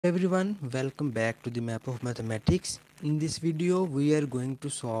Everyone, welcome back to the map of mathematics. In this video we are going to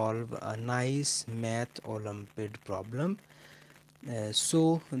solve a nice math Olympiad problem.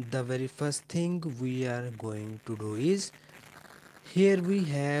 So the very first thing we are going to do is, here we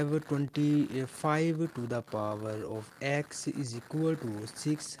have 25 to the power of x is equal to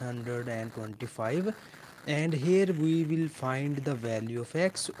 625, and here we will find the value of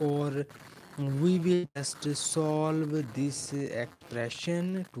x, or we will just solve this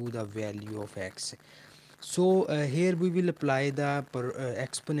expression to the value of x. So here we will apply the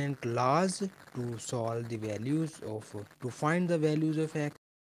exponent laws to solve the values of to find the values of x.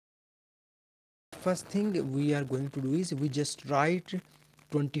 First thing we are going to do is we just write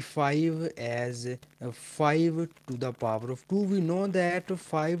 25 as 5 to the power of 2. We know that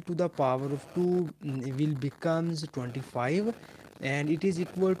 5 to the power of 2 will becomes 25, and it is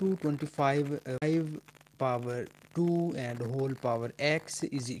equal to 25 5 power 2 and whole power x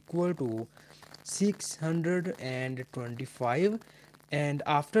is equal to 625. And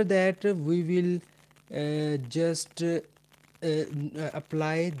after that we will just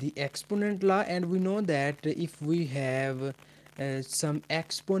apply the exponent law, and we know that if we have some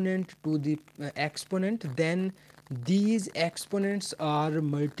exponent to the exponent, then these exponents are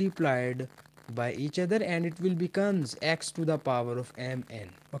multiplied by each other and it will becomes x to the power of mn.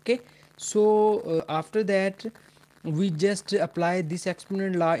 Okay, so after that we just apply this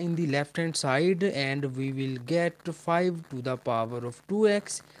exponent law in the left hand side, and we will get 5 to the power of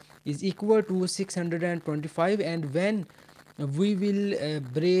 2x is equal to 625. And when we will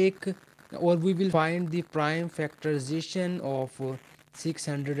break, or we will find the prime factorization of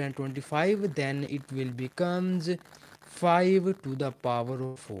 625, then it will becomes 5 to the power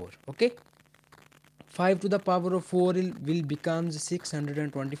of 4. Okay, 5 to the power of 4 will becomes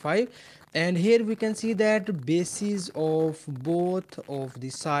 625. And here we can see that bases of both of the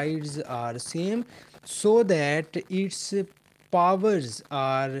sides are same, so that its powers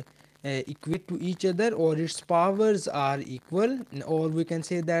are equate to each other, or its powers are equal, or we can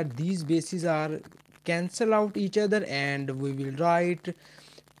say that these bases are cancel out each other, and we will write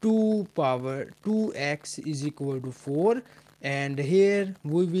 2 power 2x is equal to 4. And here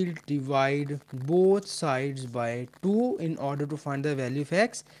we will divide both sides by 2 in order to find the value of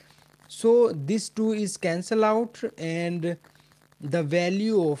x. So this 2 is cancel out, and the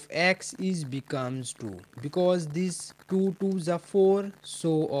value of x is becomes 2, because these 2 2s are 4,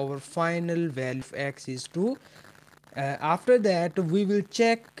 so our final value of x is 2. After that we will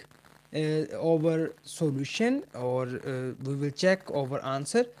check our solution, or we will check our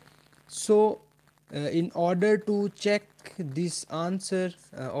answer. So in order to check this answer,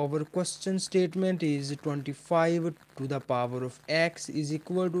 our question statement is 25 to the power of x is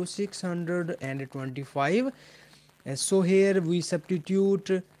equal to 625. So here we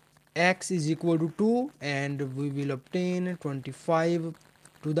substitute x is equal to 2, and we will obtain 25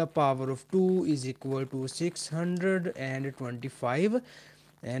 to the power of 2 is equal to 625.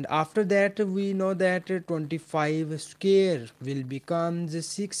 And after that we know that 25 square will become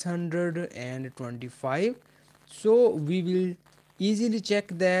 625. So we will easily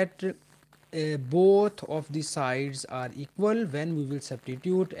check that both of the sides are equal when we will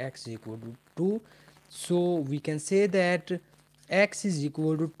substitute x equal to 2. So we can say that x is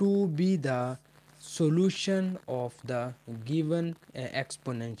equal to 2 be the solution of the given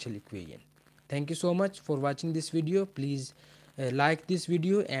exponential equation. Thank you so much for watching this video. Please like this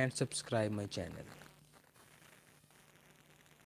video and subscribe my channel.